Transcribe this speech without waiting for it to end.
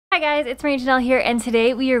Hi guys, it's Marie Janelle here, and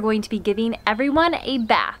today we are going to be giving everyone a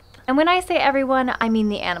bath. And when I say everyone, I mean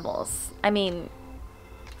the animals. I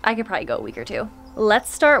could probably go a week or two.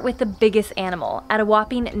 Let's start with the biggest animal. At a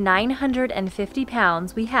whopping 950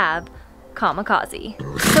 pounds, we have KamaKazÍ.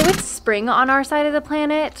 So it's spring on our side of the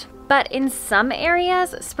planet, but in some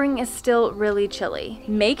areas, spring is still really chilly.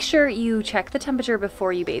 Make sure you check the temperature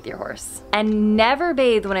before you bathe your horse. And never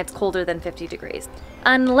bathe when it's colder than 50 degrees,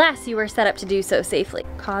 unless you are set up to do so safely.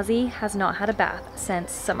 Kazí has not had a bath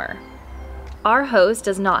since summer. Our hose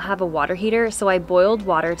does not have a water heater, so I boiled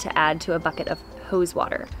water to add to a bucket of hose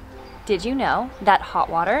water. Did you know that hot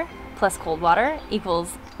water plus cold water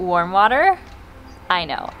equals warm water? I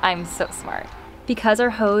know, I'm so smart. Because our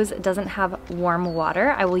hose doesn't have warm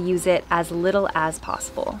water, I will use it as little as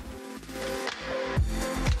possible.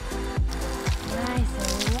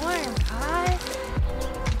 Nice and warm, guys.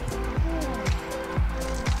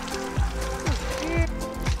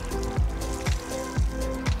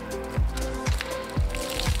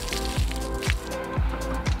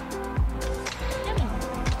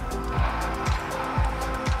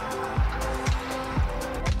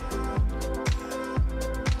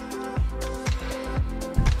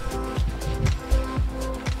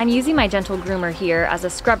 I'm using my gentle groomer here as a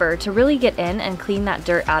scrubber to really get in and clean that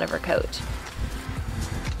dirt out of her coat.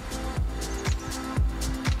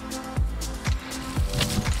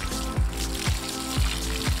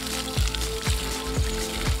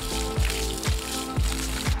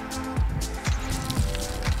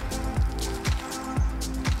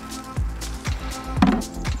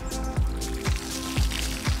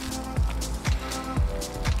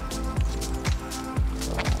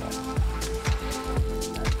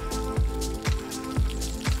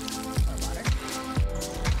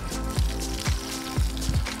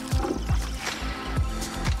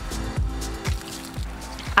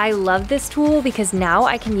 I love this tool because now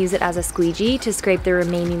I can use it as a squeegee to scrape the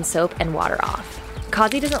remaining soap and water off.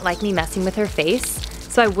 Kazí doesn't like me messing with her face,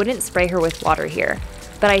 so I wouldn't spray her with water here.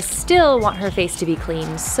 But I still want her face to be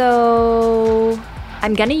clean, so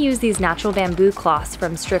I'm gonna use these natural bamboo cloths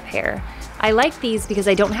from Strip Hair. I like these because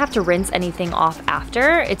I don't have to rinse anything off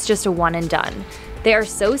after, it's just a one and done. They are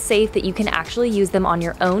so safe that you can actually use them on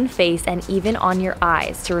your own face and even on your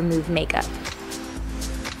eyes to remove makeup.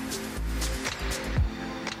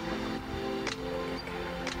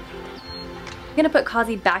 I'm gonna put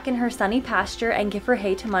Kazí back in her sunny pasture and give her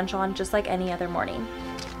hay to munch on just like any other morning.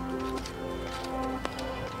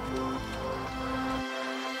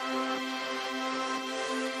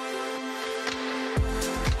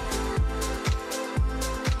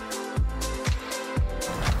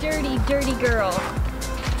 Dirty, dirty girl.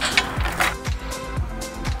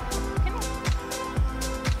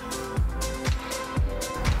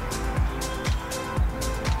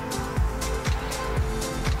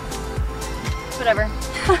 Whatever.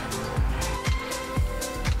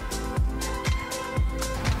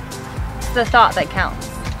 It's the thought that counts.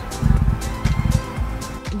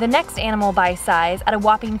 The next animal by size, at a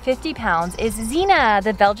whopping 50 pounds, is Xëna,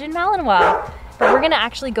 the Belgian Malinois. But we're gonna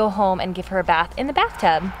actually go home and give her a bath in the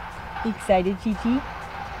bathtub. Excited, Chichi?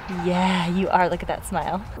 Yeah, you are. Look at that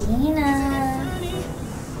smile. Xëna.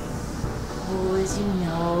 Oh, as you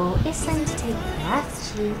know, it's time to take a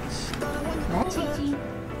bath, Chichi. Come on, Chichi.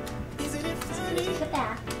 Take a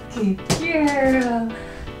bath. Good girl.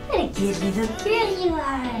 What a good little girl you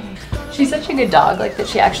are. She's such a good dog, like that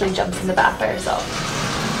she actually jumps in the bath by herself.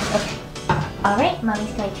 Okay. All right,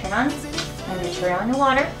 Mommy's gonna turn on. I'm gonna turn on the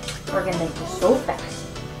water. We're gonna go so fast.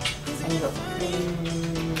 And go.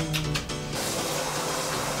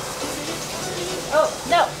 Oh,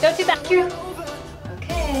 no, don't do that. Here.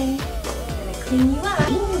 Okay. I'm gonna clean you up.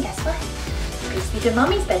 And guess what? Please be good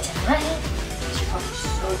Mommy's bed tonight. You're probably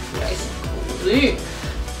so nice and cozy.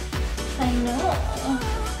 I know.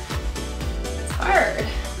 It's hard.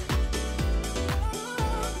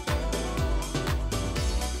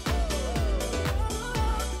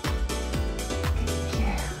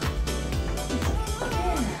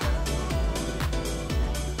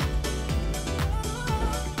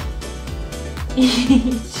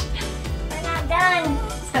 We're not done.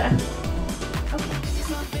 Okay.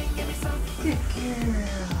 Good girl.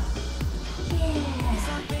 Yeah.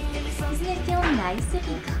 Doesn't it feel nice to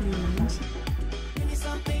be cleaned?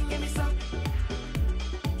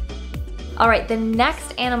 All right, the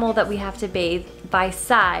next animal that we have to bathe by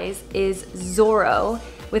size is Zorro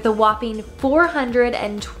with a whopping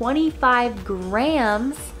 425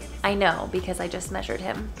 grams. I know, because I just measured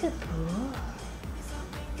him. Good boy.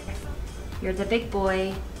 You're the big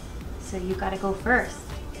boy, so you gotta go first.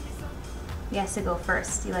 You has to go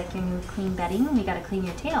first. You like your new clean bedding? We gotta clean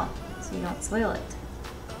your tail so you don't soil it.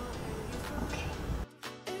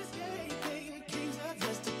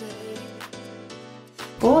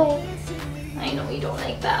 boy. I know you don't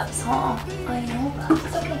like baths, huh? I know, but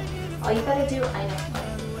it's okay. All you gotta do, I know.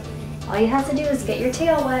 All you have to do is get your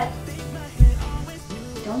tail wet.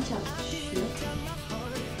 Don't jump.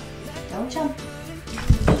 Don't jump.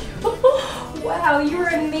 Wow, you're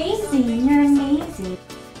amazing. You're amazing.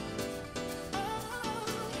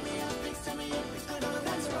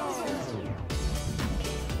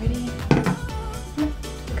 Ready?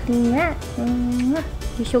 Clean that.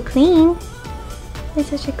 You're so clean. You're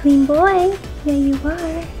such a clean boy. Yeah, you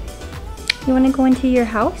are. You want to go into your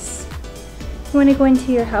house? You want to go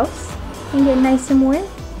into your house and get nice and warm?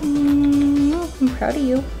 I'm proud of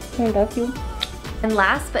you. I love you. And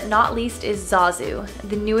last but not least is ZaZu,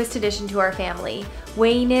 the newest addition to our family,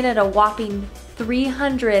 weighing in at a whopping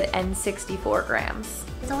 364 grams.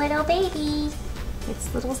 It's a little baby.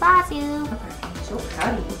 It's little ZaZu. I'm so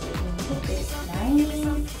proud of you. It's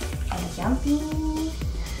climbing and jumping.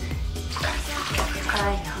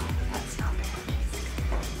 I know, that's not bad.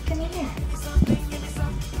 Come here.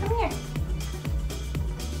 Come here.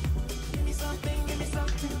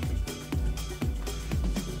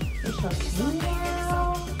 You're so clean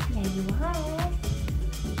now. Yeah, you are.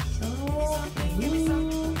 You're so clean.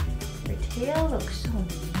 Your tail looks so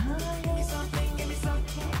nice.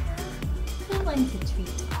 Yeah. Who wants a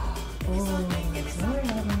treat? Oh,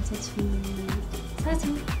 Zorro wants a treat.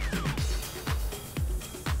 ZaZu.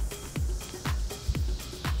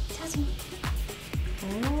 ZaZu.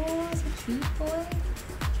 Oh, it's a treat boy.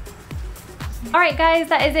 Alright guys,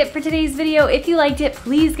 that is it for today's video. If you liked it,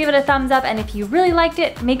 please give it a thumbs up, and if you really liked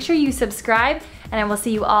it, make sure you subscribe, and I will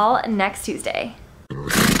see you all next Tuesday.